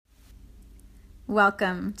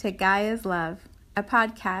Welcome to Gaia's Love, a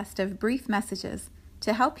podcast of brief messages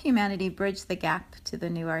to help humanity bridge the gap to the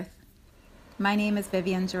new earth. My name is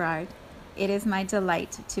Vivian Gerard. It is my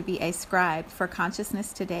delight to be a scribe for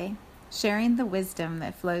consciousness today, sharing the wisdom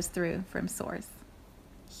that flows through from Source.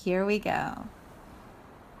 Here we go.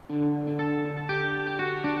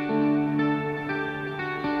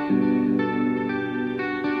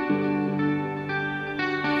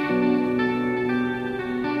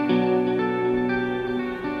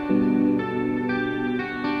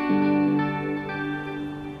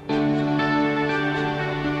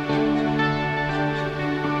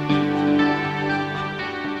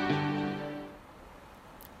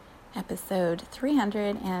 Episode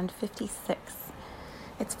 356.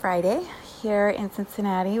 It's Friday. Here in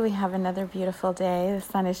Cincinnati, we have another beautiful day. The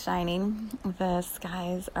sun is shining. The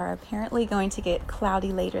skies are apparently going to get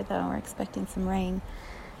cloudy later, though. We're expecting some rain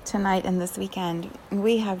tonight and this weekend.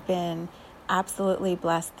 We have been absolutely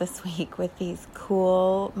blessed this week with these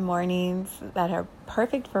cool mornings that are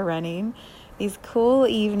perfect for running, these cool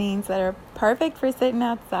evenings that are perfect for sitting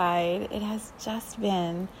outside. It has just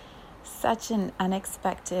been such an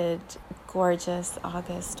unexpected, gorgeous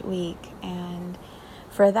August week, and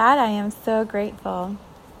for that I am so grateful.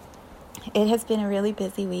 It has been a really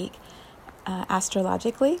busy week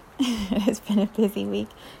astrologically. It has been a busy week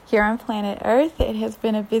here on planet Earth. It has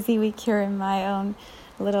been a busy week here in my own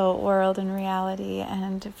little world and reality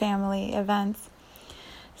and family events.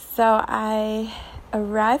 So I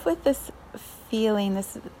arrive with this feeling,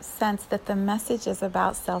 this sense that the message is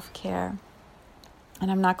about self-care. And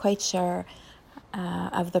I'm not quite sure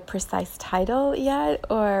of the precise title yet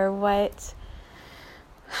or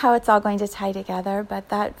how it's all going to tie together, but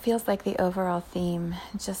that feels like the overall theme,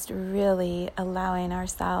 just really allowing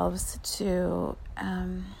ourselves to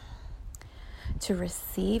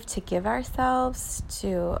receive, to give ourselves,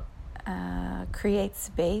 to create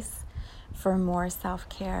space for more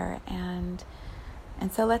self-care. And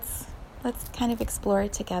so let's kind of explore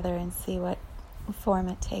it together and see what form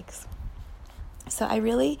it takes. So I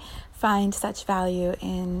really find such value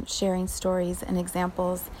in sharing stories and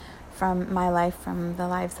examples from my life, from the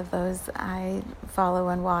lives of those I follow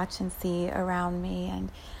and watch and see around me,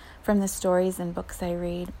 and from the stories and books I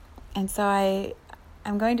read. And so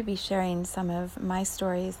I'm going to be sharing some of my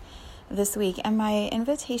stories this week. And my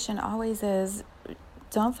invitation always is,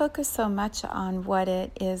 don't focus so much on what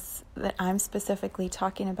it is that I'm specifically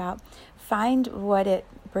talking about. Find what it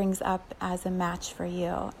brings up as a match for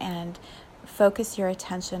you and focus your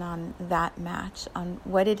attention on that match, on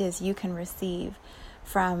what it is you can receive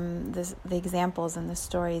from the examples and the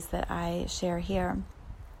stories that I share here.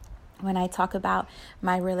 When I talk about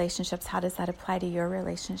my relationships, how does that apply to your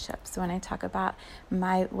relationships? When I talk about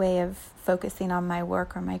my way of focusing on my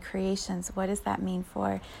work or my creations, what does that mean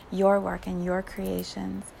for your work and your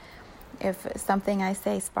creations? If something I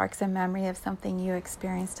say sparks a memory of something you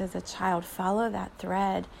experienced as a child, follow that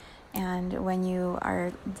thread. And when you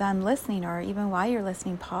are done listening, or even while you're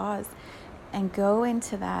listening, pause and go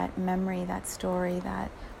into that memory, that story, that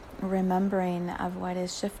remembering of what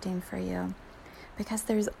is shifting for you. Because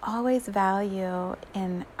there's always value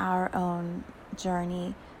in our own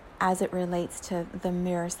journey as it relates to the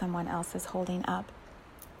mirror someone else is holding up.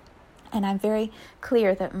 And I'm very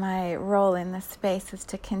clear that my role in this space is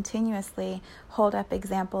to continuously hold up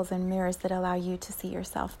examples and mirrors that allow you to see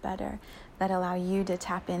yourself better, that allow you to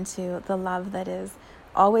tap into the love that is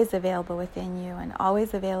always available within you and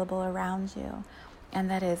always available around you. And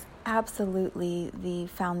that is absolutely the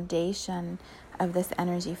foundation of this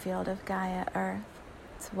energy field of Gaia Earth.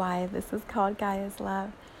 That's why this is called Gaia's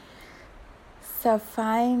Love. So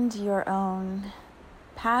find your own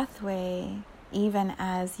pathway, even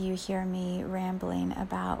as you hear me rambling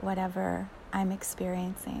about whatever I'm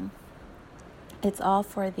experiencing. It's all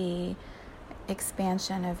for the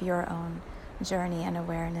expansion of your own journey and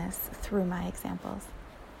awareness through my examples.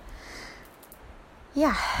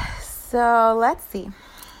 Yeah, so let's see.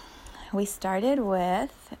 We started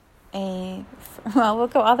with we'll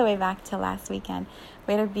go all the way back to last weekend.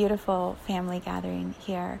 We had a beautiful family gathering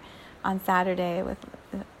here on Saturday with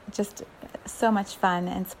just so much fun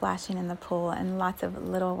and splashing in the pool and lots of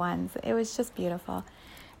little ones. It was just beautiful.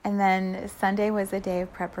 And then Sunday was a day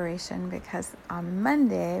of preparation because on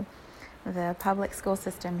Monday, the public school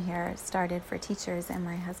system here started for teachers, and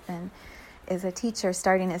my husband is a teacher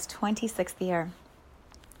starting his 26th year.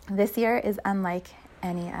 This year is unlike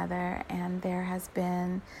any other, and there has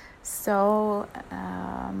been so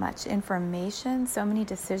much information, so many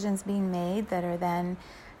decisions being made that are then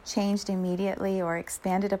changed immediately or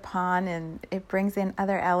expanded upon, and it brings in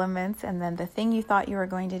other elements, and then the thing you thought you were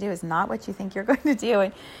going to do is not what you think you're going to do.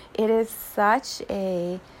 And it is such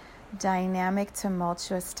a dynamic,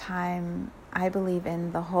 tumultuous time, I believe,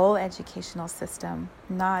 in the whole educational system,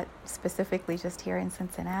 not specifically just here in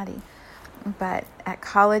Cincinnati, but at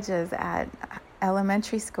colleges, at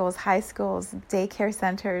elementary schools, high schools, daycare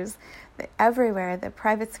centers, everywhere, the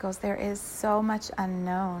private schools. There is so much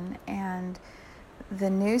unknown, and the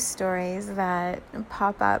news stories that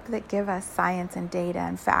pop up that give us science and data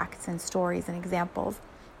and facts and stories and examples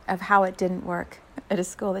of how it didn't work at a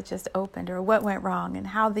school that just opened, or what went wrong and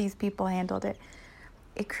how these people handled it,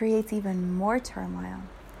 it creates even more turmoil.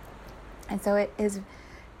 And so it is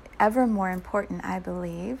ever more important, I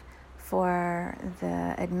believe, for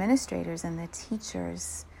the administrators and the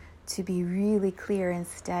teachers to be really clear and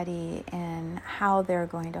steady in how they're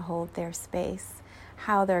going to hold their space,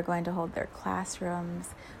 how they're going to hold their classrooms,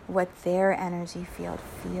 what their energy field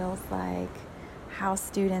feels like, how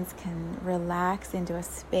students can relax into a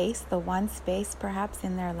space, the one space perhaps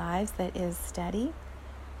in their lives that is steady,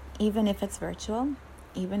 even if it's virtual,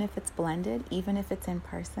 even if it's blended, even if it's in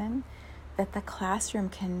person, that the classroom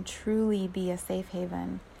can truly be a safe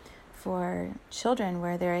haven for children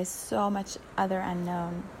where there is so much other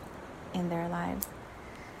unknown in their lives.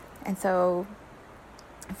 And so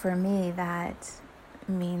for me, that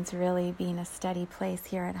means really being a steady place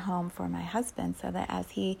here at home for my husband, so that as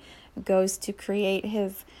he goes to create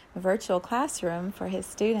his virtual classroom for his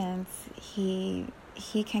students, he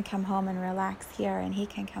can come home and relax here, and he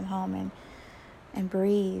can come home and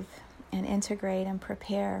breathe and integrate and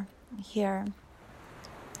prepare here.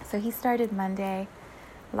 So he started Monday.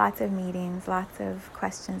 Lots of meetings, lots of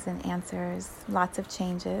questions and answers, lots of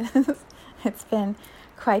changes. It's been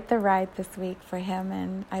quite the ride this week for him,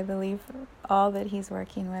 and I believe all that he's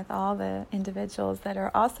working with, all the individuals that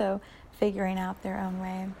are also figuring out their own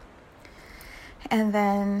way. And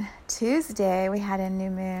then Tuesday, we had a new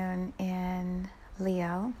moon in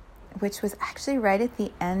Leo, which was actually right at the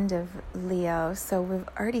end of Leo. So we've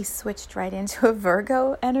already switched right into a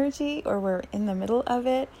Virgo energy, or we're in the middle of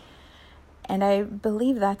it. And I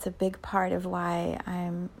believe that's a big part of why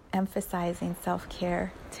I'm emphasizing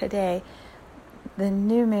self-care today. The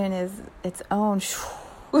new moon is its own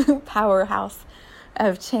powerhouse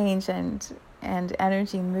of change and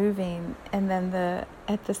energy moving. And then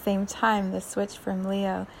at the same time, the switch from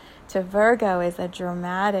Leo to Virgo is a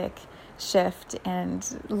dramatic shift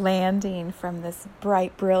and landing from this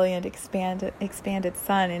bright, brilliant, expanded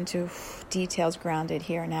sun into details grounded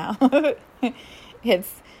here now.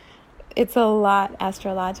 It's a lot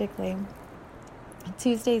astrologically.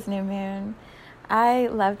 Tuesday's new moon. I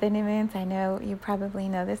love the new moons. I know you probably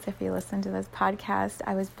know this if you listen to this podcast.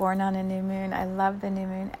 I was born on a new moon. I love the new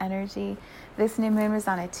moon energy. This new moon was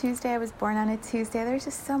on a Tuesday. I was born on a Tuesday. There's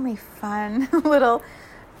just so many fun little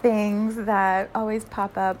things that always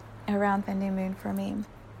pop up around the new moon for me.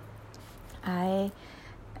 I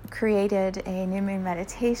created a new moon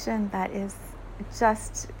meditation that is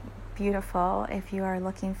just beautiful. If you are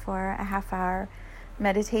looking for a half-hour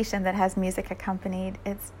meditation that has music accompanied,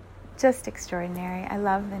 it's just extraordinary. I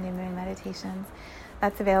love the new moon meditations.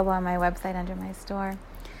 That's available on my website under my store.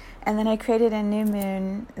 And then I created a new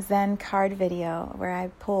moon Zen card video where I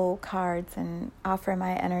pull cards and offer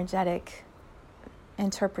my energetic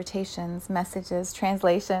interpretations, messages,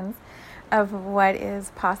 translations of what is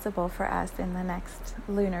possible for us in the next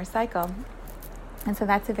lunar cycle. And so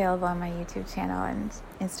that's available on my YouTube channel and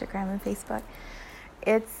Instagram and Facebook.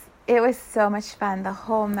 It was so much fun, the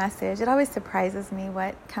whole message. It always surprises me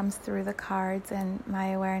what comes through the cards and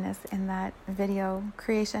my awareness in that video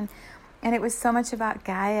creation. And it was so much about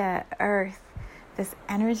Gaia, Earth, this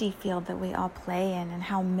energy field that we all play in, and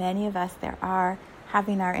how many of us there are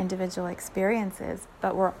having our individual experiences,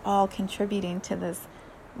 but we're all contributing to this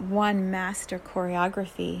one master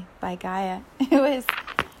choreography by Gaia.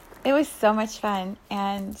 It was so much fun,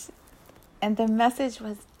 and the message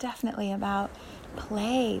was definitely about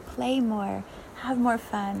play more, have more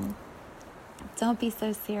fun. Don't be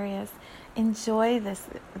so serious. Enjoy this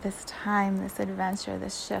time, this adventure,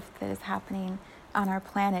 this shift that is happening on our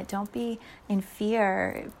planet. Don't be in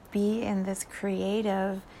fear. Be in this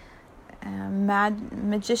creative,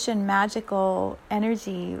 magical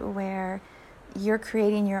energy where you're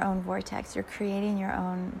creating your own vortex, you're creating your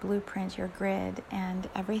own blueprint, your grid, and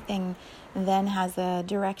everything then has a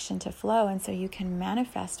direction to flow, and so you can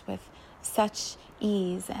manifest with such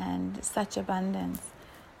ease and such abundance.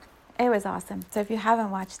 It was awesome. So if you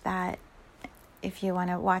haven't watched that, if you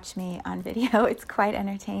want to watch me on video, it's quite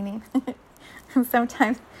entertaining.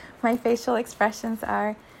 Sometimes my facial expressions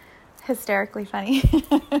are hysterically funny.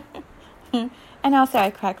 And also I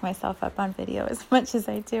crack myself up on video as much as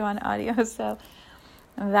I do on audio. So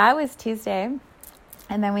that was Tuesday.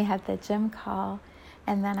 And then we had the gym call.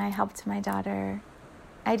 And then I helped my daughter.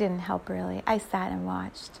 I didn't help really. I sat and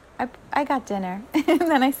watched. I got dinner. And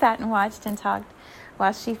then I sat and watched and talked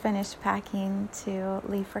while she finished packing to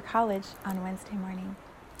leave for college on Wednesday morning.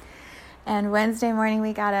 And Wednesday morning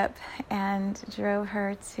we got up and drove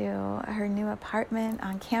her to her new apartment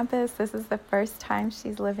on campus. This is the first time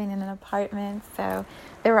she's living in an apartment. So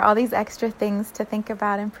there were all these extra things to think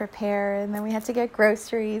about and prepare. And then we had to get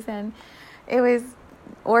groceries. And it was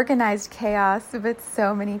organized chaos, but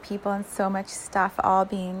so many people and so much stuff all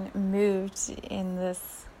being moved in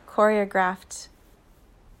this choreographed,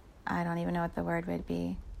 I don't even know what the word would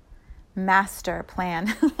be, master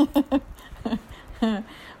plan.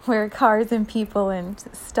 Where cars and people and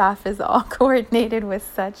stuff is all coordinated with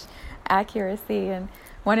such accuracy. And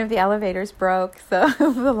one of the elevators broke, so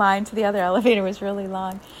the line to the other elevator was really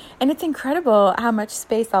long. And it's incredible how much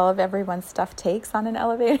space all of everyone's stuff takes on an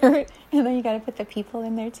elevator. And then you got to put the people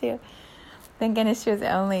in there too. Thank goodness she was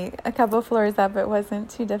only a couple floors up. It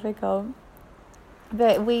wasn't too difficult.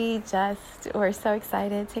 But we just were so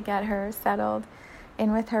excited to get her settled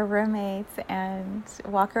in with her roommates and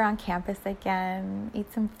walk around campus again,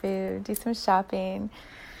 eat some food, do some shopping.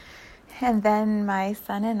 And then my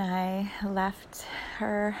son and I left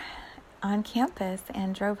her on campus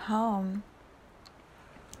and drove home.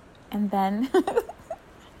 And then,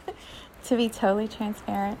 to be totally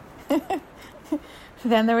transparent,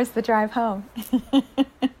 then there was the drive home.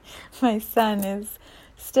 My son is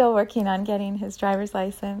still working on getting his driver's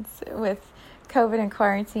license with COVID and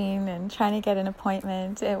quarantine and trying to get an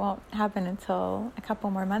appointment. It won't happen until a couple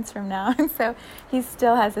more months from now. And so he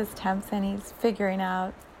still has his temps and he's figuring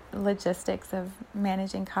out logistics of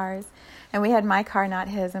managing cars. And we had my car, not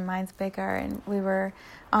his, and mine's bigger. And we were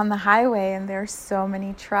on the highway and there are so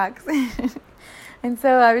many trucks. And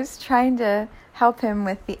so I was trying to help him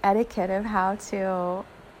with the etiquette of how to,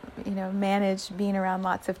 manage being around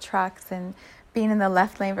lots of trucks and being in the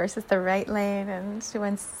left lane versus the right lane. And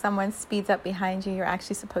when someone speeds up behind you, you're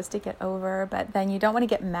actually supposed to get over, but then you don't want to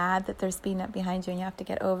get mad that they're speeding up behind you and you have to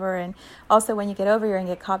get over. And also when you get over, you're going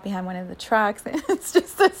to get caught behind one of the trucks. It's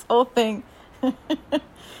just this whole thing.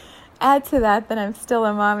 Add to that I'm still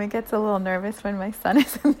a mom. It gets a little nervous when my son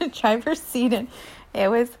is in the driver's seat, and it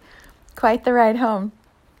was quite the ride home.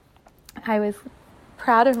 I was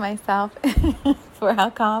proud of myself for how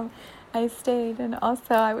calm I stayed, and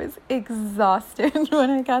also I was exhausted when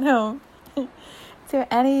I got home.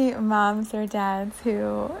 To any moms or dads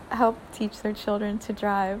who help teach their children to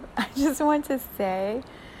drive, I just want to say,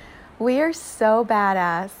 we are so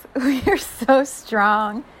badass. We are so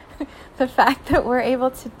strong. The fact that we're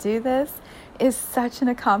able to do this is such an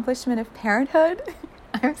accomplishment of parenthood.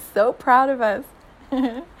 I'm so proud of us.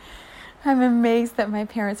 I'm amazed that my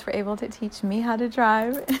parents were able to teach me how to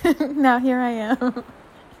drive. Now here I am.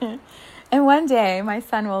 And one day, my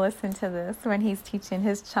son will listen to this when he's teaching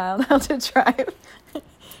his child how to drive.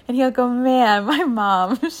 And he'll go, man, my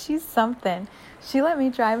mom, she's something. She let me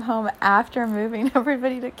drive home after moving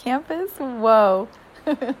everybody to campus. Whoa.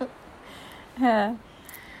 Yeah,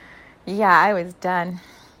 I was done.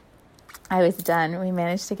 We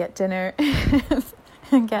managed to get dinner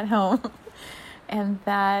and get home. And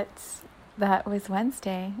that was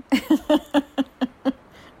Wednesday.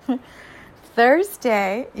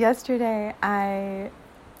 Thursday, yesterday, I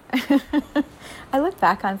look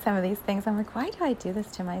back on some of these things. I'm like, why do I do this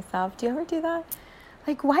to myself? Do you ever do that?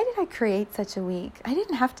 Like, why did I create such a week? I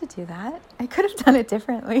didn't have to do that. I could have done it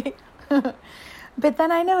differently. But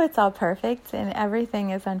then I know it's all perfect and everything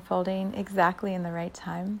is unfolding exactly in the right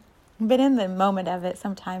time. But in the moment of it,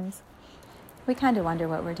 sometimes we kind of wonder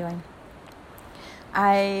what we're doing.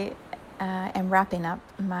 I am wrapping up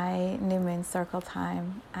my New Moon Circle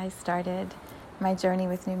time. I started my journey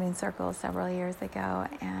with New Moon Circle several years ago,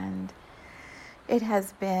 and it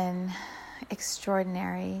has been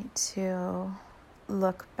extraordinary to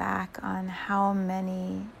look back on how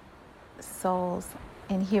many souls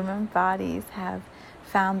in human bodies have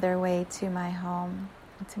found their way to my home,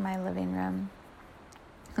 to my living room,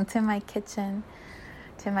 to my kitchen,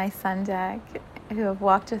 to my sun deck, who have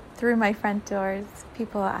walked through my front doors,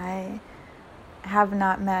 people I have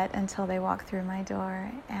not met until they walk through my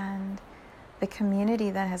door, and the community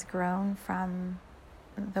that has grown from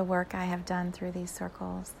the work I have done through these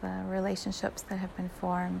circles, the relationships that have been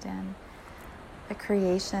formed, and the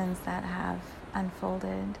creations that have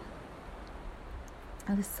unfolded,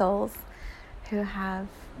 and the souls who have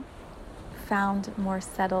found more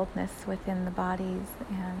settledness within the bodies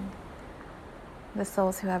and the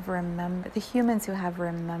souls who have remembered, the humans who have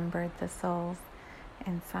remembered the souls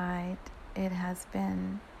inside. It has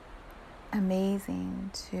been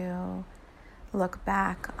amazing to look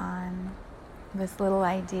back on this little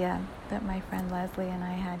idea that my friend Leslie and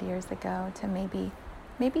I had years ago to maybe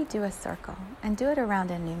do a circle and do it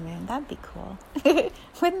around a new moon. That'd be cool.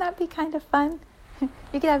 Wouldn't that be kind of fun? You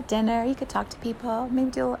could have dinner, you could talk to people,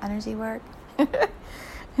 maybe do a little energy work.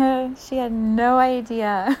 She had no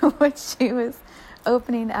idea what she was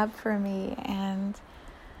opening up for me, and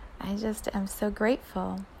I just am so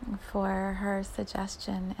grateful for her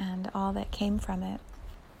suggestion and all that came from it.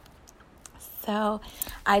 So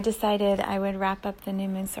I decided I would wrap up the New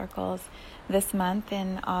Moon Circles this month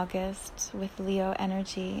in August with Leo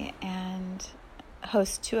energy and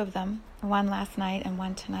host 2 of them, one last night and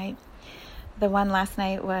one tonight. The one last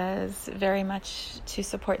night was very much to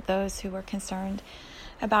support those who were concerned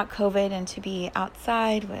about COVID and to be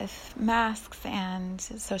outside with masks and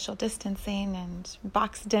social distancing and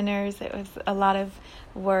box dinners. It was a lot of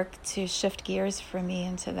work to shift gears for me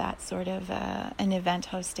into that sort of an event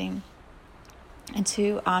hosting and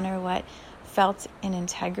to honor what felt in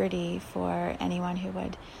integrity for anyone who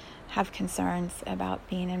would have concerns about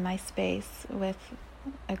being in my space with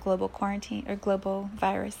a global quarantine or global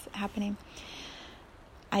virus happening.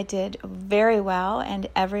 I did very well, and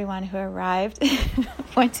everyone who arrived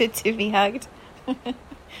wanted to be hugged,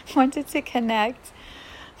 wanted to connect,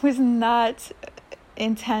 was not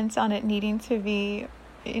intent on it needing to be,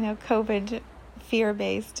 COVID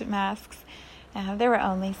fear-based masks. There were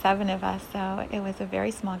only 7 of us, so it was a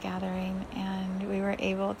very small gathering, and we were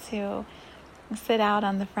able to sit out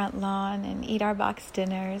on the front lawn and eat our box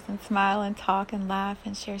dinners and smile and talk and laugh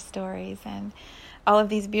and share stories. And all of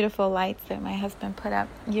these beautiful lights that my husband put up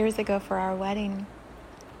years ago for our wedding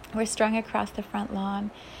were strung across the front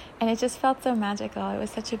lawn, and it just felt so magical. It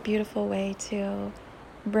was such a beautiful way to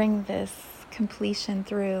bring this completion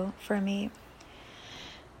through for me.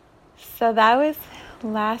 So that was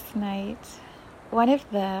last night. One of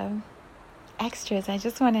the extras I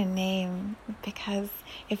just want to name, because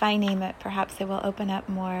if I name it, perhaps it will open up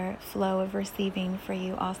more flow of receiving for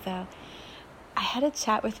you also. I had a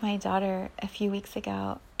chat with my daughter a few weeks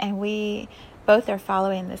ago, and we both are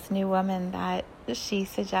following this new woman that she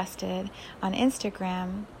suggested on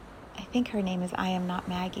Instagram. I think her name is I Am Not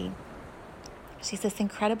Maggie. She's this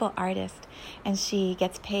incredible artist, and she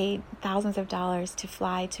gets paid thousands of dollars to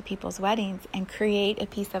fly to people's weddings and create a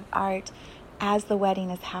piece of art as the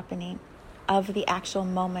wedding is happening, of the actual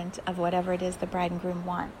moment of whatever it is the bride and groom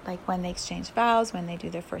want, like when they exchange vows, when they do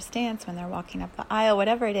their first dance, when they're walking up the aisle,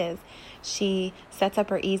 whatever it is. She sets up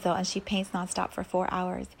her easel and she paints nonstop for 4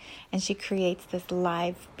 hours, and she creates this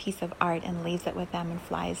live piece of art and leaves it with them and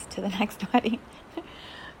flies to the next wedding.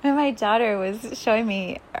 And my daughter was showing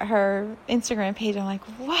me her Instagram page. I'm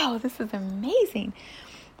like, wow, this is amazing.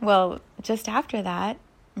 Well, just after that,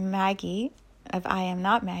 Maggie of I Am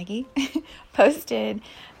Not Maggie posted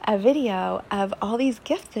a video of all these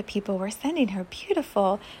gifts that people were sending her,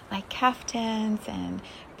 beautiful like caftans and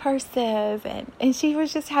purses, and she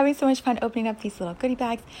was just having so much fun opening up these little goodie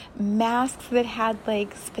bags, masks that had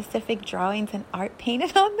like specific drawings and art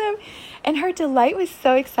painted on them, and her delight was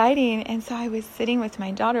so exciting. And so I was sitting with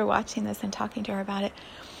my daughter watching this and talking to her about it,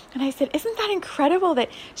 and I said, isn't that incredible that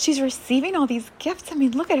she's receiving all these gifts? I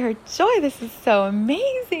mean, look at her joy. This is so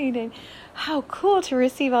amazing, and how cool to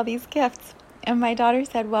receive all these gifts. And my daughter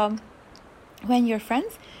said, well, when your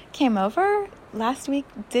friends came over last week,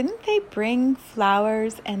 didn't they bring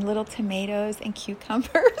flowers and little tomatoes and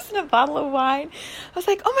cucumbers and a bottle of wine? I was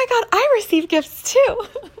like, oh my God, I received gifts too.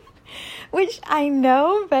 Which I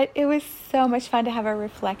know, but it was so much fun to have her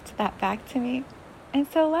reflect that back to me. And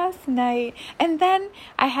so last night, and then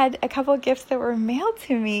I had a couple of gifts that were mailed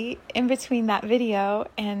to me in between that video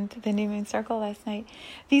and the New Moon Circle last night.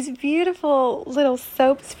 These beautiful little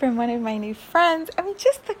soaps from one of my new friends. I mean,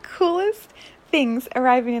 just the coolest things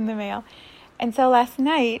arriving in the mail. And so last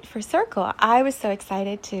night for Circle, I was so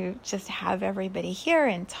excited to just have everybody here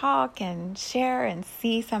and talk and share and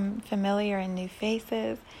see some familiar and new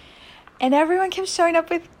faces. And everyone kept showing up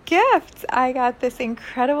with gifts. I got this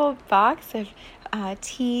incredible box of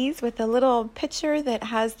teas with a little pitcher that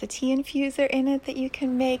has the tea infuser in it that you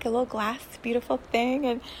can make, a little glass, beautiful thing,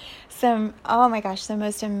 and some, oh my gosh, the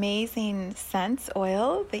most amazing scents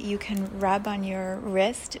oil that you can rub on your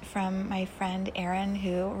wrist from my friend Erin,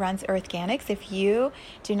 who runs Earthganics. If you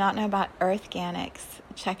do not know about Earthganics,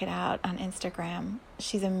 check it out on Instagram.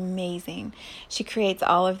 She's amazing. She creates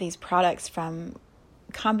all of these products from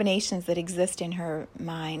combinations that exist in her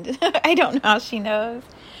mind. I don't know how she knows.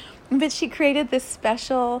 But she created this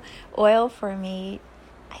special oil for me,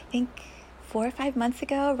 I think 4 or 5 months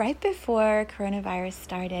ago, right before coronavirus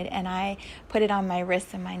started, and I put it on my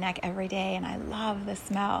wrists and my neck every day, and I love the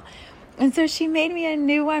smell. And so she made me a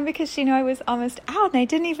new one because she knew I was almost out, and I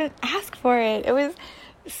didn't even ask for it. It was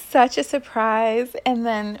such a surprise. And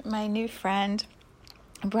then my new friend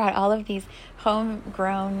brought all of these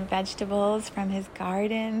homegrown vegetables from his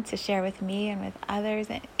garden to share with me and with others.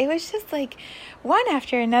 And it was just like one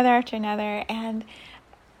after another. And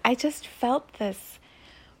I just felt this,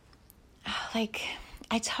 like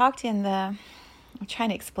I'm trying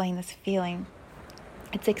to explain this feeling.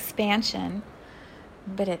 It's expansion,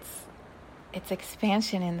 but it's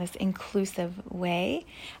expansion in this inclusive way.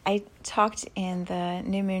 I talked in the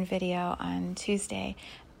new moon video on Tuesday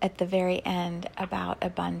at the very end about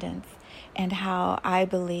abundance and how I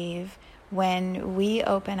believe when we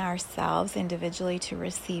open ourselves individually to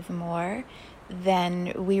receive more,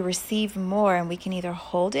 then we receive more, and we can either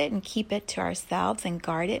hold it and keep it to ourselves and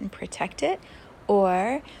guard it and protect it,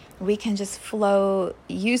 or we can just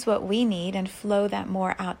use what we need and flow that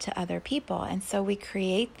more out to other people. And so we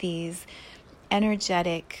create these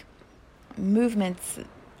energetic movements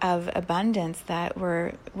of abundance that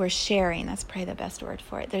we're sharing. That's probably the best word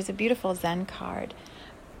for it. There's a beautiful Zen card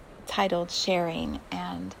titled Sharing,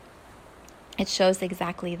 and it shows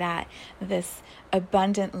exactly that, this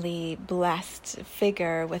abundantly blessed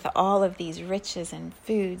figure with all of these riches and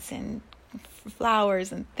foods and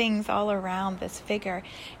flowers and things all around this figure,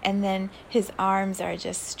 and then his arms are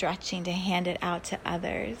just stretching to hand it out to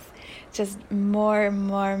others, just more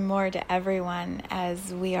to everyone,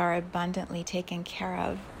 as we are abundantly taking care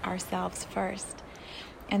of ourselves first.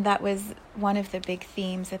 And that was one of the big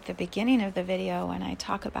themes at the beginning of the video when I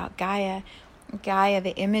talk about Gaia. Gaia,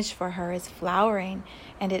 the image for her is flowering,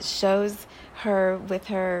 and it shows her with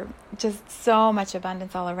her just so much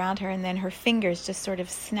abundance all around her, and then her fingers just sort of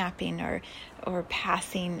snapping or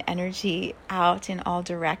passing energy out in all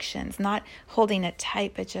directions, not holding it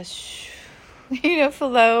tight, but just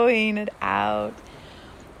flowing it out.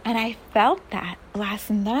 And I felt that last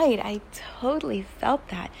night. I totally felt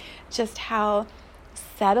that, just how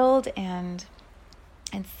settled and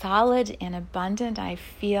solid and abundant I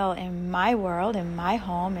feel in my world, in my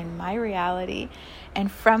home, in my reality.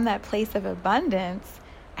 And from that place of abundance,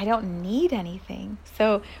 I don't need anything.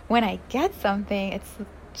 So when I get something, it's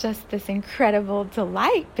just this incredible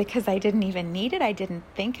delight because I didn't even need it. I didn't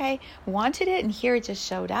think I wanted it, and here it just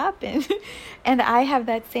showed up, and I have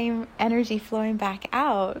that same energy flowing back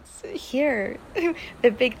out. Here,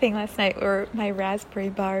 the big thing last night were my raspberry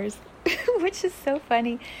bars, which is so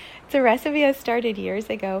funny. It's a recipe I started years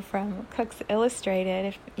ago from Cooks Illustrated.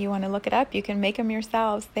 If you want to look it up, you can make them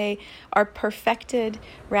yourselves. They are perfected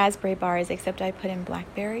raspberry bars, except I put in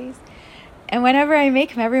blackberries. And whenever I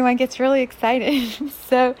make them, everyone gets really excited.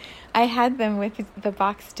 So I had them with the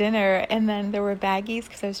box dinner, and then there were baggies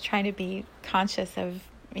because I was trying to be conscious of,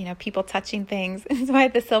 people touching things. So I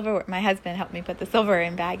had the silverware. My husband helped me put the silverware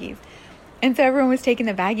in baggies. And so everyone was taking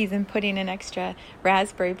the baggies and putting an extra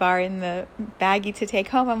raspberry bar in the baggie to take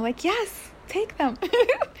home. I'm like, yes, take them.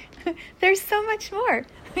 There's so much more.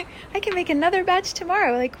 I can make another batch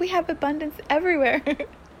tomorrow. Like, we have abundance everywhere.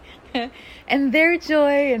 And their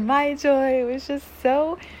joy and my joy, it was just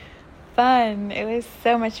so fun. It was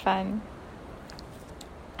so much fun.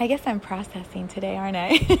 I guess I'm processing today, aren't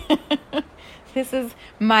I? This is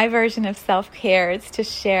my version of self-care. It's to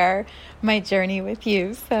share my journey with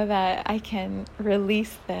you so that I can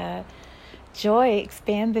release the joy,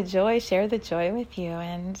 expand the joy, share the joy with you.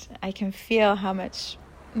 And I can feel how much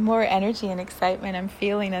more energy and excitement I'm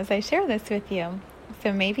feeling as I share this with you.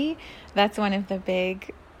 So maybe that's one of the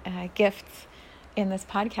big gifts in this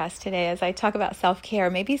podcast today as I talk about self-care.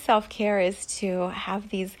 Maybe self-care is to have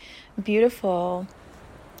these beautiful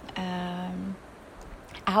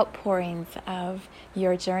outpourings of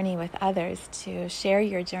your journey with others, to share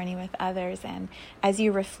your journey with others. And as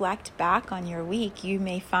you reflect back on your week, you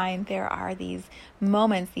may find there are these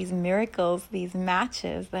moments, these miracles, these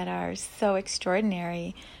matches that are so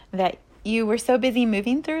extraordinary that you were so busy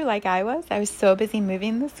moving through, like I was. I was so busy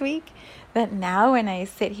moving this week that now when I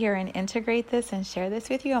sit here and integrate this and share this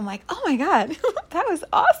with you, I'm like, oh my God, that was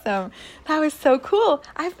awesome. That was so cool.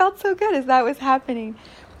 I felt so good as that was happening.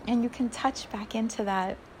 And you can touch back into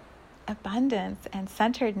that abundance and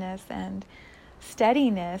centeredness and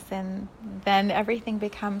steadiness, and then everything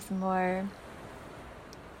becomes more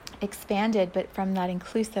expanded, but from that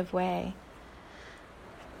inclusive way.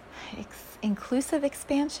 Inclusive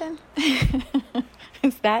expansion?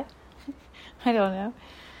 Is that? I don't know.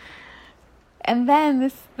 And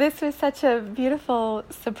then this was such a beautiful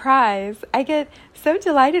surprise. I get so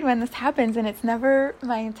delighted when this happens, and it's never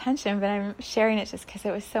my intention, but I'm sharing it just because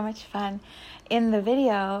it was so much fun. In the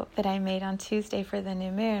video that I made on Tuesday for the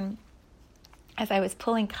new moon, as I was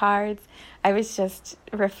pulling cards, I was just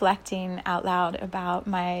reflecting out loud about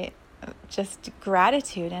my just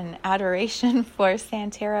gratitude and adoration for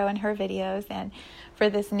Santero and her videos, and for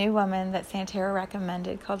this new woman that Santero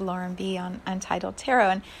recommended called Lauren B. on Untitled Tarot.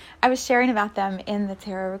 And I was sharing about them in the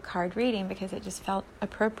tarot card reading because it just felt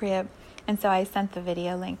appropriate. And so I sent the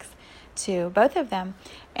video links to both of them.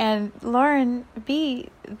 And Lauren B.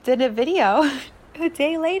 did a video a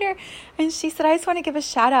day later, and she said, I just want to give a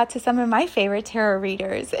shout out to some of my favorite tarot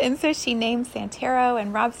readers. And so she named Santero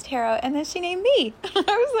and Rob's Tarot, and then she named me. I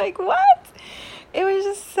was like, what? It was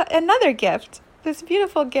just another gift, this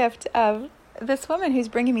beautiful gift of this woman who's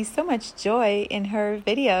bringing me so much joy in her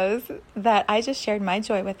videos that I just shared my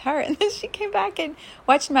joy with her. And then she came back and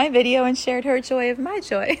watched my video and shared her joy of my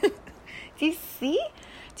joy. Do you see?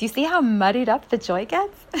 Do you see how muddied up the joy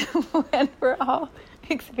gets when we're all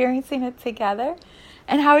experiencing it together,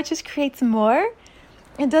 and how it just creates more?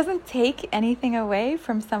 It doesn't take anything away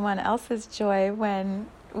from someone else's joy when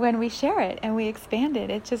we share it and we expand it.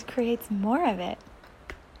 It just creates more of it.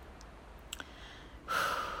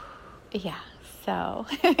 Yeah, so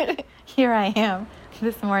here I am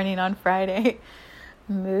this morning on Friday,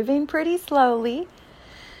 moving pretty slowly,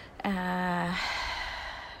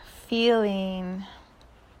 feeling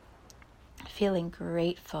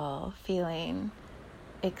grateful, feeling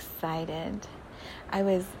excited. I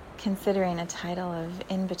was considering a title of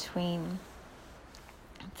In Between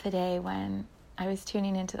today when I was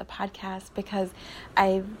tuning into the podcast, because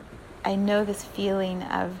I know this feeling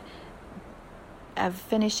of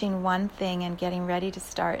finishing one thing and getting ready to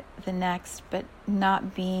start the next, but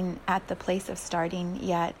not being at the place of starting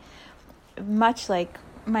yet. Much like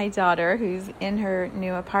my daughter, who's in her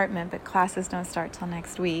new apartment, but classes don't start till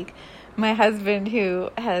next week. My husband,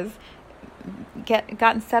 who has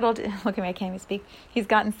gotten settled, look at me, I can't even speak. He's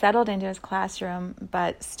gotten settled into his classroom,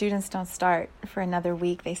 but students don't start for another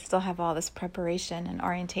week. They still have all this preparation and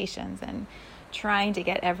orientations and trying to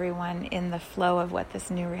get everyone in the flow of what this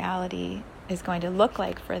new reality is going to look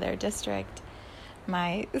like for their district.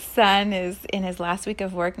 My son is in his last week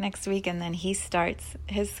of work next week, and then he starts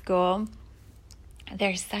his school.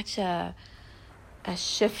 There's such a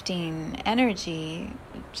shifting energy,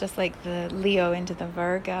 just like the Leo into the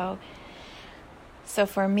Virgo. So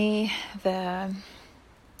for me, the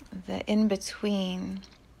in-between,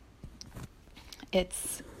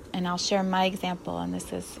 and I'll share my example, and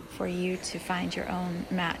this is for you to find your own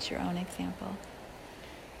match, your own example.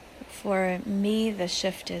 For me, the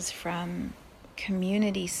shift is from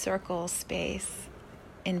community circle space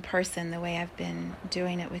in person, the way I've been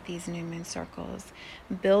doing it with these new moon circles,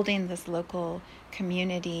 building this local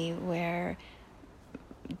community where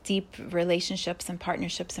deep relationships and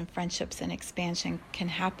partnerships and friendships and expansion can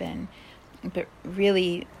happen. But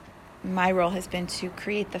really, my role has been to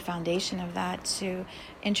create the foundation of that, to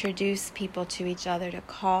introduce people to each other, to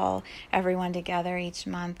call everyone together each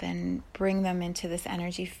month and bring them into this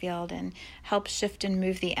energy field and help shift and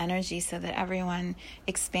move the energy so that everyone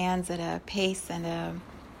expands at a pace and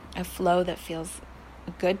a flow that feels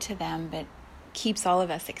good to them, but keeps all of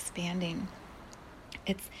us expanding.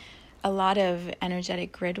 It's a lot of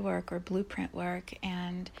energetic grid work or blueprint work,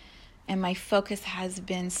 and my focus has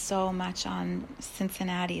been so much on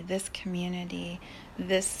Cincinnati, this community,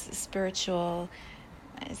 this spiritual,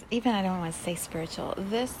 even I don't want to say spiritual,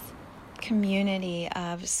 this community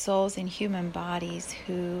of souls in human bodies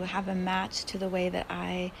who have a match to the way that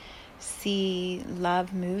I see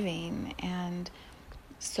love moving. And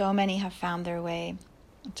so many have found their way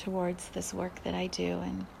towards this work that I do.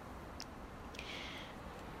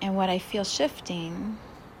 And what I feel shifting,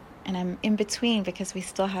 and I'm in between because we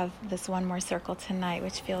still have this one more circle tonight,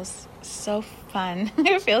 which feels so fun.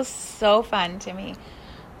 It feels so fun to me.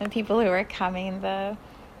 The people who are coming, the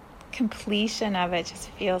completion of it just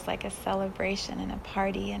feels like a celebration and a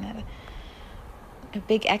party and a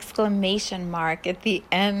big exclamation mark at the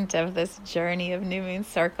end of this journey of new moon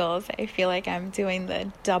circles. I feel like I'm doing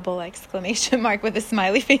the double exclamation mark with a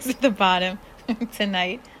smiley face at the bottom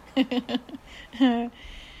tonight.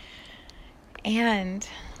 And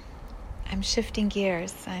I'm shifting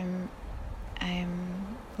gears. I'm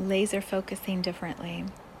laser focusing differently.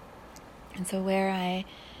 And so where I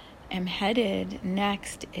am headed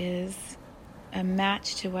next is a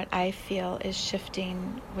match to what I feel is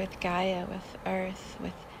shifting with Gaia, with Earth,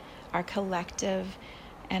 with our collective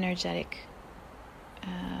energetic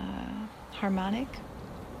harmonic.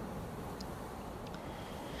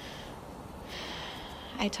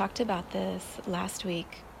 I talked about this last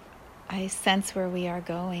week. I sense where we are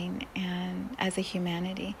going and as a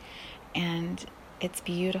humanity, and it's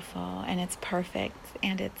beautiful and it's perfect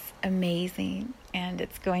and it's amazing, and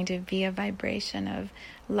it's going to be a vibration of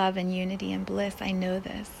love and unity and bliss. I know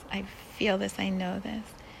this. I feel this. I know this.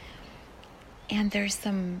 And there's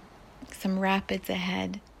some rapids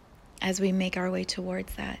ahead as we make our way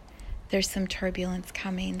towards that. There's some turbulence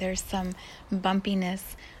coming. There's some bumpiness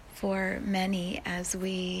for many as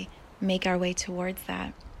we make our way towards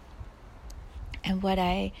that. And what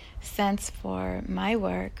I sense for my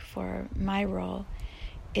work, for my role,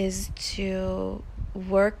 is to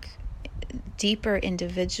work deeper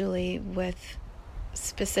individually with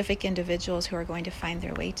specific individuals who are going to find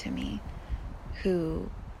their way to me, who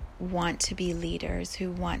want to be leaders,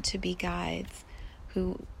 who want to be guides,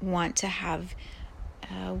 who want to have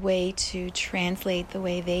a way to translate the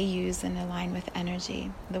way they use and align with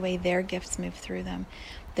energy, the way their gifts move through them.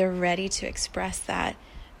 They're ready to express that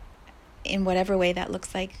in whatever way that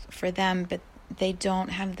looks like for them, but they don't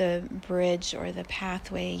have the bridge or the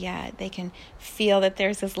pathway yet. They can feel that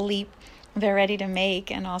there's this leap they're ready to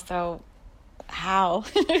make, and also how,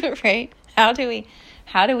 right? How do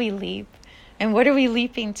we leap? And what are we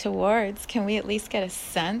leaping towards? Can we at least get a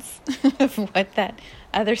sense of what that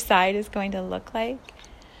other side is going to look like?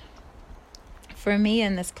 For me,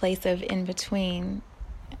 in this place of in between,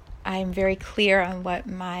 I'm very clear on what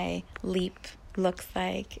my leap looks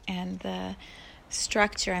like and the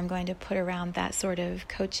structure I'm going to put around that sort of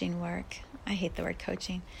coaching work. I hate the word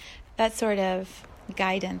coaching. That sort of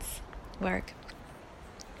guidance work.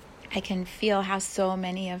 I can feel how so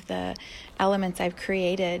many of the elements I've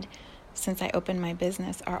created since I opened my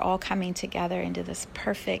business are all coming together into this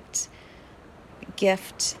perfect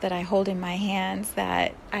gift that I hold in my hands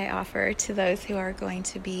that I offer to those who are going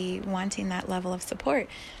to be wanting that level of support.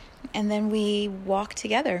 And then we walk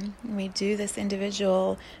together. We do this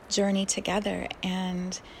individual journey together.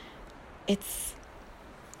 And it's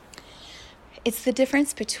the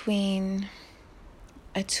difference between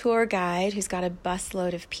a tour guide who's got a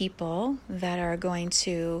busload of people that are going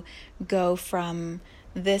to go from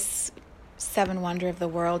this seven wonder of the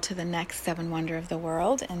world to the next seven wonder of the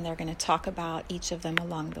world, and they're going to talk about each of them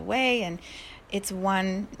along the way. And it's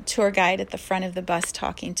one tour guide at the front of the bus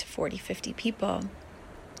talking to 40, 50 people.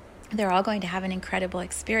 They're all going to have an incredible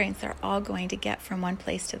experience. They're all going to get from one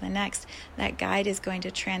place to the next. That guide is going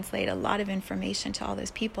to translate a lot of information to all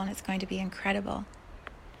those people, and it's going to be incredible.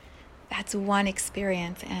 That's one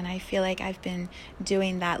experience, and I feel like I've been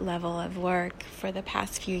doing that level of work for the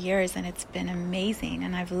past few years, and it's been amazing,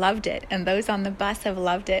 and I've loved it, and those on the bus have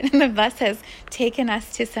loved it, and the bus has taken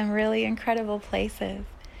us to some really incredible places.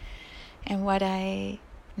 And what I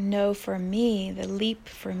know for me, the leap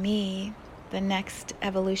for me, the next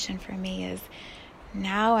evolution for me is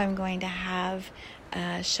now I'm going to have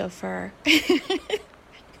a chauffeur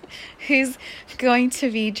who's going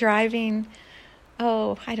to be driving.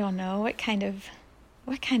 Oh, I don't know, what kind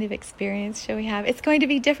of experience should we have? It's going to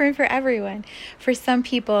be different for everyone. For some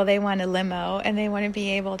people, they want a limo and they want to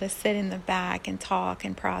be able to sit in the back and talk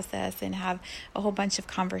and process and have a whole bunch of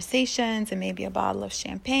conversations and maybe a bottle of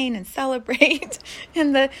champagne and celebrate.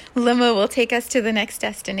 And the limo will take us to the next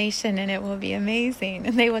destination and it will be amazing.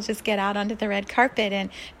 And they will just get out onto the red carpet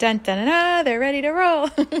and dun dun dun, they're ready to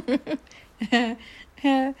roll.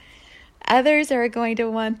 Others are going to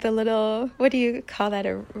want the little, what do you call that,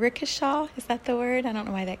 a rickshaw? Is that the word? I don't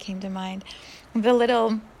know why that came to mind. The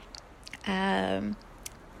little,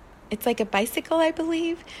 it's like a bicycle, I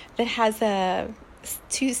believe, that has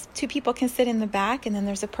two people can sit in the back, and then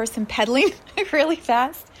there's a person pedaling really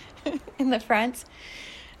fast in the front.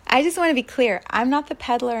 I just want to be clear. I'm not the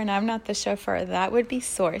peddler and I'm not the chauffeur. That would be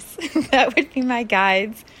Source. That would be my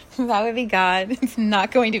guides. That would be God. It's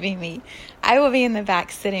not going to be me. I will be in the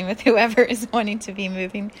back sitting with whoever is wanting to be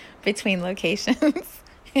moving between locations.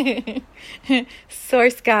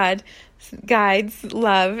 Source God, guides,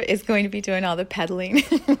 love is going to be doing all the peddling,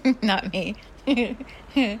 not me. We're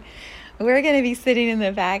going to be sitting in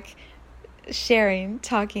the back, sharing,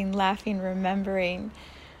 talking, laughing, remembering,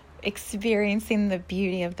 experiencing the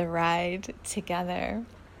beauty of the ride together.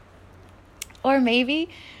 Or maybe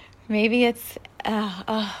it's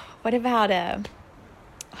what about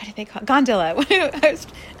what do they call it? Gondola? I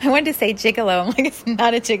wanted to say gigolo. I'm like, it's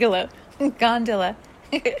not a gigolo. Gondola.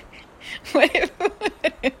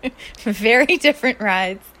 Very different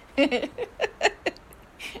rides.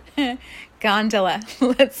 Gondola.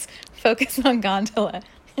 Let's focus on gondola.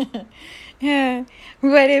 Yeah.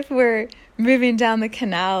 What if we're moving down the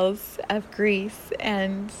canals of Greece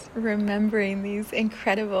and remembering these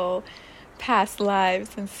incredible past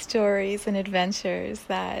lives and stories and adventures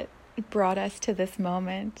that brought us to this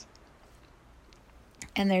moment.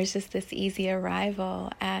 And there's just this easy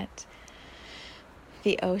arrival at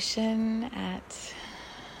the ocean, at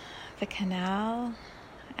the canal,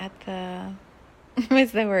 at the,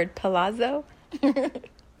 what's the word, palazzo?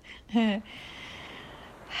 There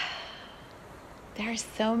are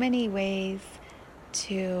so many ways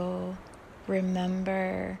to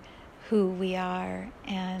remember who we are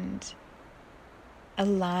and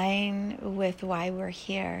align with why we're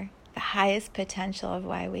here, the highest potential of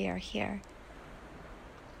why we are here.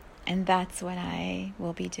 And that's what I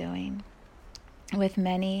will be doing with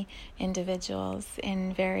many individuals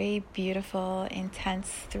in very beautiful, intense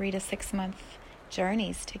 3 to 6 month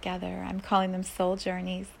journeys together. I'm calling them soul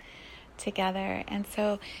journeys together. And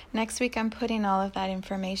so next week I'm putting all of that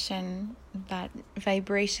information, that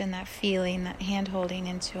vibration, that feeling, that hand holding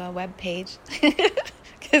into a web page,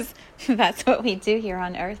 because that's what we do here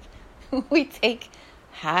on Earth. We take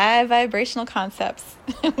high vibrational concepts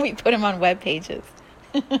and we put them on web pages.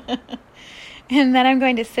 And then I'm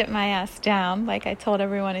going to sit my ass down, like I told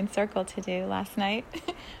everyone in Circle to do last night.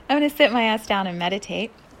 I'm going to sit my ass down and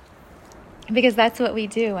meditate, because that's what we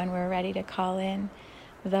do when we're ready to call in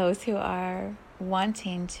those who are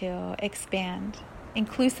wanting to expand,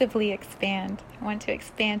 inclusively expand, want to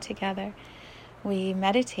expand together. We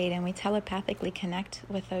meditate and we telepathically connect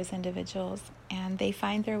with those individuals, and they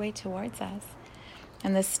find their way towards us.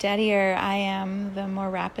 And the steadier I am, the more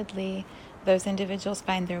rapidly those individuals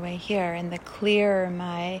find their way here. And the clearer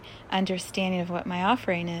my understanding of what my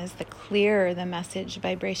offering is, the clearer the message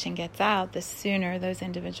vibration gets out, the sooner those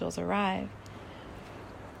individuals arrive.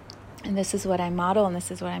 And this is what I model, and this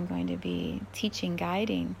is what I'm going to be teaching,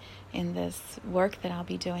 guiding in this work that I'll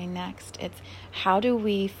be doing next. It's how do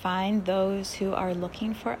we find those who are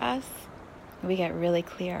looking for us? We get really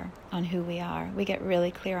clear on who we are. We get really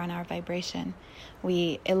clear on our vibration.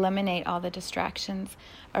 We eliminate all the distractions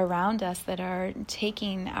around us that are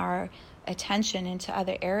taking our attention into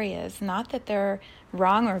other areas. Not that they're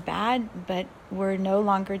wrong or bad, but we're no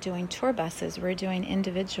longer doing tour buses. We're doing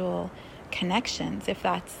individual connections, if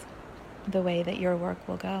that's the way that your work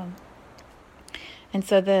will go. And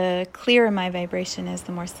so the clearer my vibration is,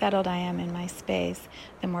 the more settled I am in my space,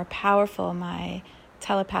 the more powerful my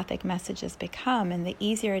telepathic messages become, and the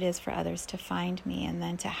easier it is for others to find me, and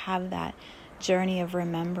then to have that journey of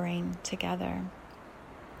remembering together.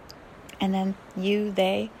 And then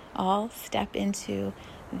they all step into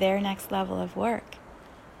their next level of work.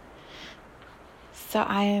 So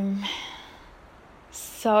I am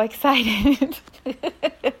so excited.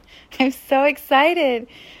 I'm so excited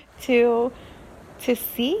to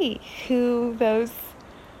see who those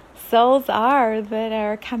souls are that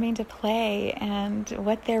are coming to play, and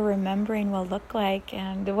what their remembering will look like,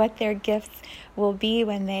 and what their gifts will be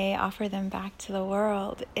when they offer them back to the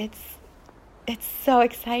world. It's so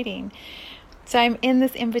exciting. So I'm in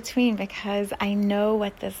this in-between, because I know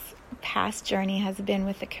what this past journey has been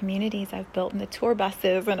with the communities I've built and the tour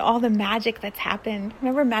buses and all the magic that's happened.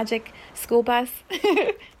 Remember Magic School Bus?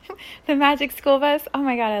 The Magic School Bus? Oh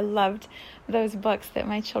my God, I loved those books that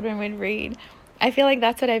my children would read. I feel like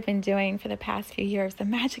that's what I've been doing for the past few years, the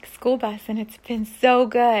Magic School Bus, and it's been so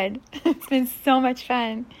good. It's been so much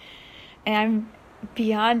fun. And I'm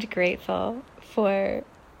beyond grateful for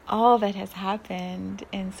all that has happened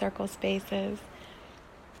in Circle Spaces.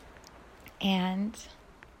 And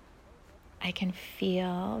I can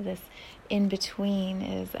feel this in-between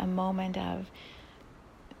is a moment of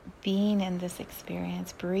being in this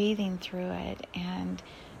experience, breathing through it, and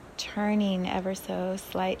turning ever so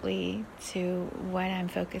slightly to what I'm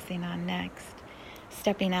focusing on next.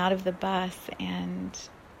 Stepping out of the bus and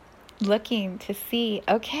looking to see,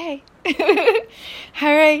 okay,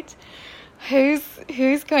 all right,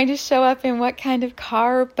 who's going to show up in what kind of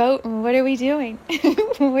car or boat, and what are we doing?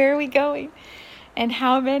 Where are we going? And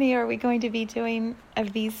how many are we going to be doing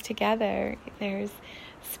of these together? There's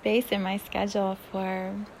space in my schedule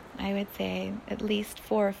for, I would say, at least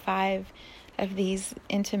 4 or 5 of these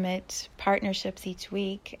intimate partnerships each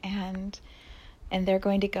week, and they're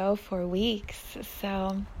going to go for weeks.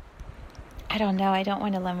 So I don't know. I don't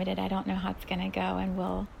want to limit it. I don't know how it's going to go, and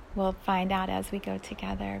we'll find out as we go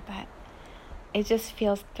together. But it just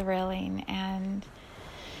feels thrilling, and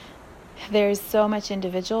there's so much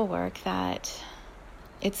individual work that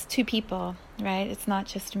it's 2 people, right? It's not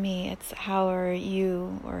just me. It's how are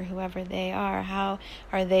you, or whoever they are, how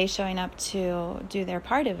are they showing up to do their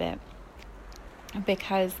part of it?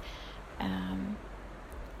 Because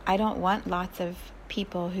I don't want lots of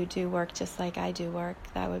people who do work just like I do work.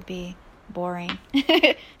 That would be boring.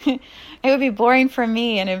 It would be boring for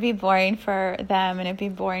me, and it'd be boring for them, and it'd be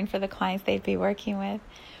boring for the clients they'd be working with.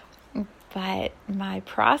 But my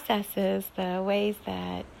processes, the ways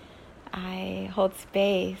that I hold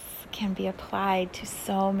space, can be applied to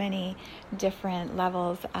so many different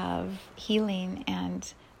levels of healing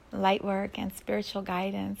and light work and spiritual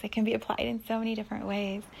guidance. It can be applied in so many different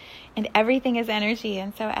ways. And everything is energy.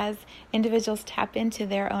 And so as individuals tap into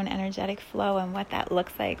their own energetic flow and what that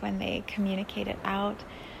looks like when they communicate it out,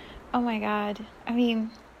 oh my God. I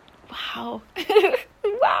mean, wow.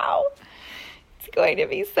 Wow. It's going to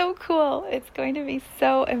be so cool. It's going to be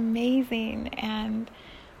so amazing. And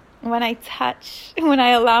when I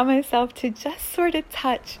allow myself to just sort of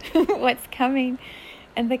touch what's coming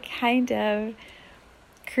and the kind of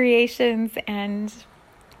creations and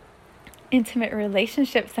intimate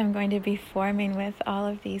relationships I'm going to be forming with all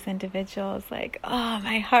of these individuals, like, oh,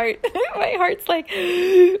 my heart's like,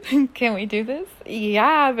 can we do this?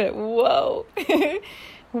 Yeah, but whoa,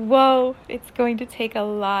 whoa, it's going to take a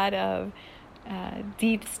lot of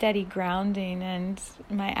deep, steady grounding and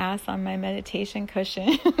my ass on my meditation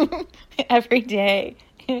cushion every day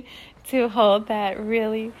to hold that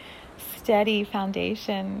really steady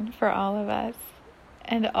foundation for all of us.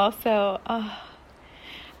 And also,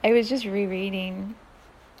 I was just rereading.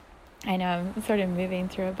 I know I'm sort of moving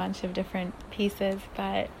through a bunch of different pieces,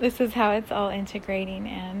 but this is how it's all integrating,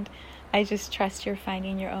 and I just trust you're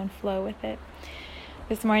finding your own flow with it.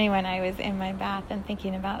 This morning when I was in my bath and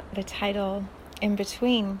thinking about the title, In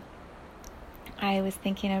Between, I was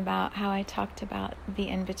thinking about how I talked about the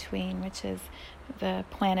in-between, which is the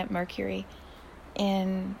planet Mercury,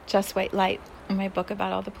 in Just White Light, in my book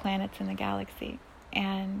about all the planets in the galaxy.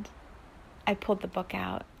 And I pulled the book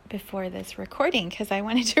out before this recording because I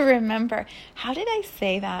wanted to remember, how did I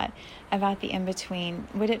say that about the in-between?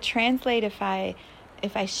 Would it translate if I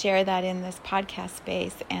share that in this podcast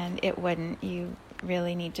space? And it wouldn't. You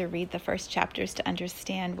really need to read the first chapters to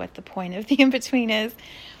understand what the point of the in-between is.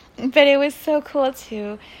 But it was so cool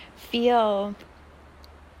to feel,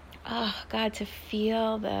 to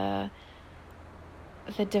feel the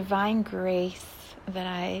divine grace that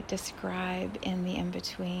I describe in the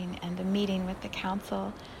in-between and the meeting with the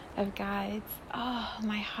council of guides. Oh,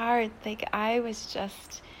 my heart, like I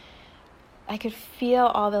could feel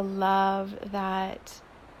all the love that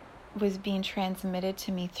was being transmitted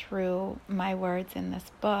to me through my words in this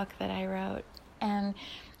book that I wrote, and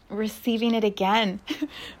receiving it again.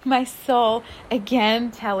 My soul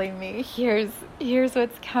again telling me, here's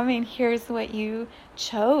what's coming, here's what you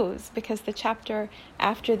chose, because the chapter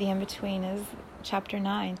after the in-between is chapter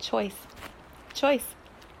 9, choice.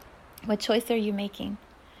 What choice are you making?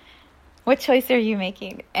 What choice are you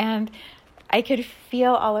making? And I could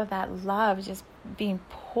feel all of that love just being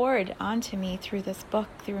poured onto me through this book,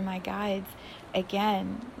 through my guides.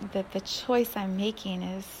 Again, that the choice I'm making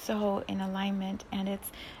is so in alignment, and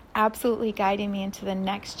it's absolutely guiding me into the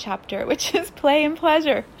next chapter, which is play and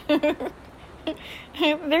pleasure.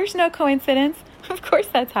 There's no coincidence. Of course,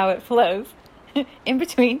 that's how it flows. In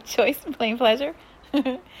between choice and play and pleasure.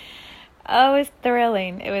 Oh, it was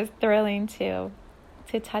thrilling. It was thrilling to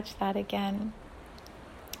touch that again,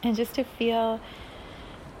 and just to feel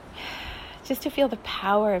the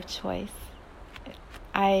power of choice.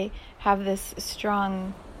 I have this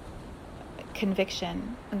strong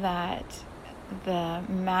conviction that the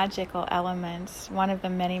magical elements, one of the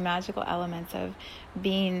many magical elements of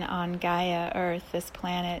being on Gaia, Earth, this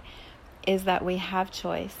planet, is that we have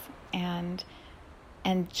choice, and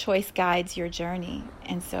choice guides your journey.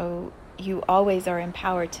 And so you always are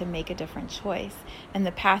empowered to make a different choice. And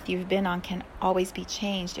the path you've been on can always be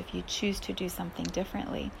changed if you choose to do something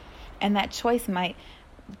differently. And that choice might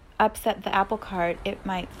upset the apple cart. It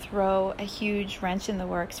might throw a huge wrench in the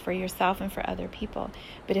works for yourself and for other people.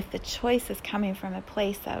 But if the choice is coming from a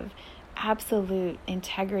place of absolute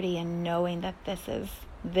integrity and knowing that this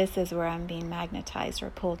is where I'm being magnetized or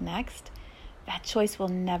pulled next, that choice will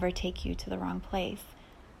never take you to the wrong place.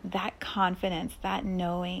 That confidence, that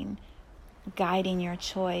knowing, guiding your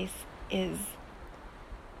choice is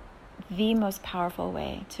the most powerful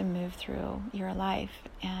way to move through your life.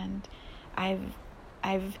 And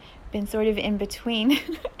I've been sort of in between,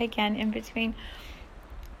 again, in between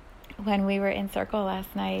when we were in circle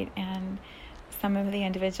last night, and some of the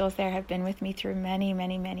individuals there have been with me through many,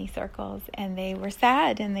 many, many circles, and they were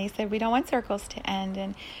sad, and they said, we don't want circles to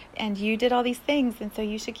end, and you did all these things, and so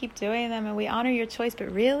you should keep doing them, and we honor your choice,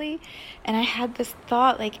 but really? And I had this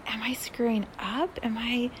thought, like, am I screwing up? Am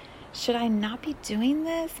I should I not be doing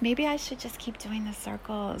this? Maybe I should just keep doing the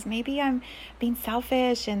circles. Maybe I'm being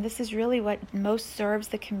selfish and this is really what most serves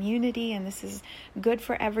the community and this is good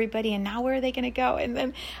for everybody. And now where are they going to go? And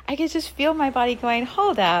then I could just feel my body going,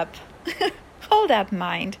 hold up, hold up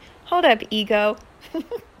mind, hold up ego.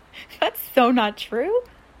 That's so not true.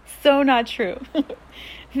 So not true.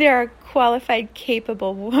 There are qualified,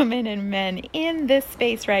 capable women and men in this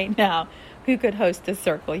space right now who could host a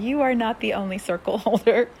circle. You are not the only circle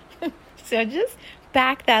holder. So just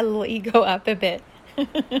back that little ego up a bit.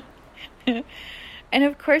 And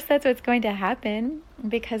of course, that's what's going to happen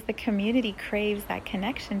because the community craves that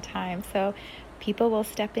connection time. So people will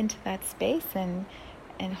step into that space and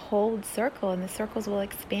hold circle, and the circles will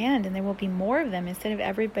expand, and there will be more of them. Instead of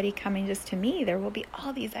everybody coming just to me, there will be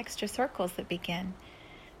all these extra circles that begin.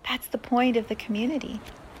 That's the point of the community.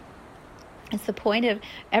 It's the point of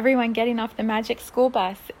everyone getting off the magic school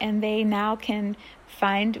bus, and they now can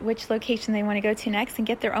find which location they want to go to next and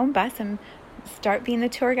get their own bus and start being the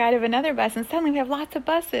tour guide of another bus, and suddenly we have lots of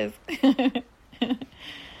buses.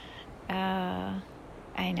 I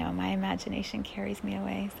know, my imagination carries me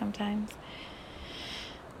away sometimes.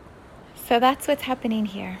 So that's what's happening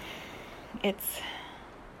here. It's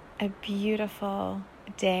a beautiful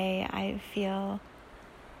day. I feel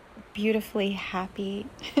beautifully happy.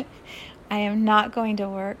 I am not going to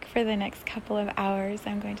work for the next couple of hours.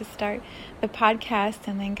 I'm going to start the podcast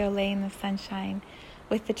and then go lay in the sunshine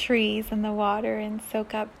with the trees and the water and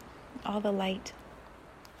soak up all the light.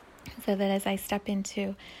 So that as I step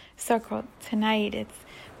into circle tonight, it's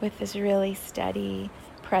with this really steady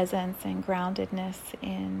presence and groundedness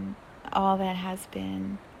in all that has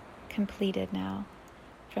been completed now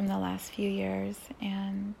from the last few years,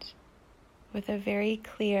 and with a very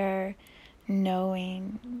clear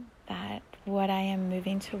knowing that what I am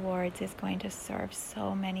moving towards is going to serve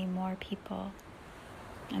so many more people.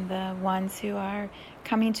 And the ones who are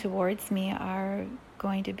coming towards me are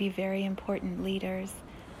going to be very important leaders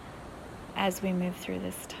as we move through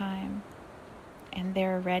this time. And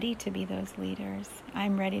they're ready to be those leaders.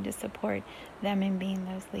 I'm ready to support them in being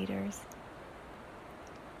those leaders.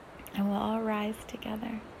 And we'll all rise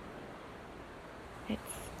together. It's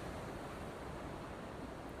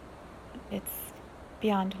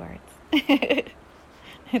beyond words.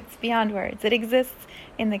 It's beyond words. It exists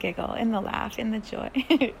in the giggle, in the laugh, in the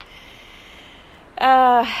joy.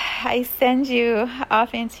 I send you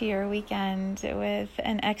off into your weekend with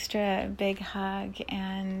an extra big hug.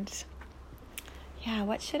 And yeah,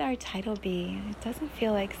 what should our title be? It doesn't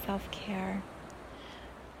feel like self-care.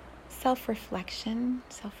 Self-reflection.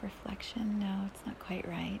 No, it's not quite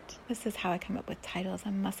right. This is how I come up with titles.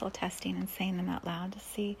 I'm muscle testing and saying them out loud to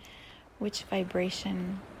see which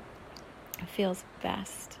vibration feels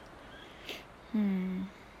best.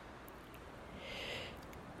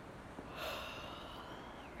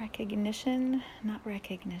 Recognition, not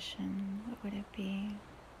recognition. What would it be?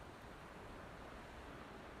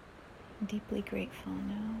 Deeply grateful,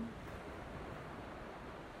 no.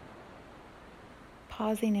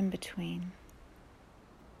 Pausing in between.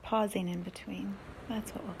 That's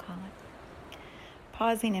what we'll call it.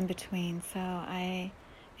 Pausing in between. So I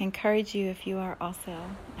encourage you, if you are also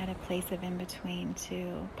at a place of in between,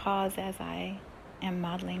 to pause as I am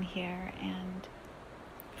modeling here and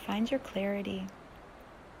find your clarity.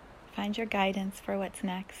 Find your guidance for what's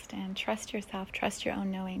next, and trust yourself, trust your own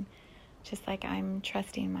knowing, just like I'm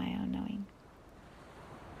trusting my own knowing.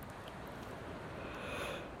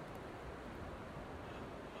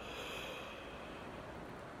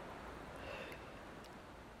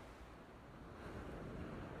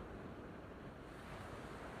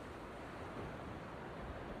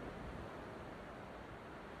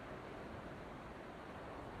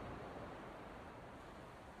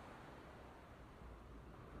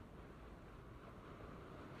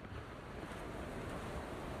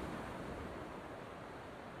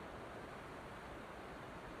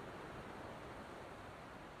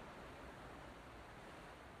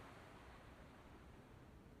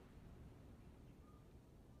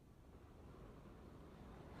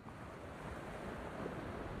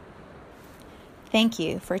 Thank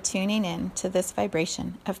you for tuning in to this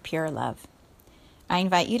vibration of pure love. I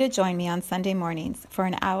invite you to join me on Sunday mornings for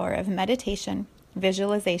an hour of meditation,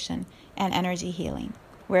 visualization, and energy healing,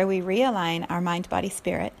 where we realign our mind, body,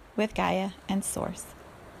 spirit with Gaia and Source.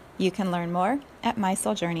 You can learn more at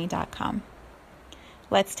mysouljourney.com.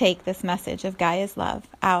 Let's take this message of Gaia's love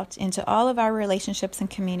out into all of our relationships and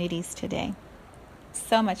communities today.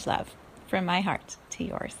 So much love from my heart to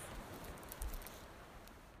yours.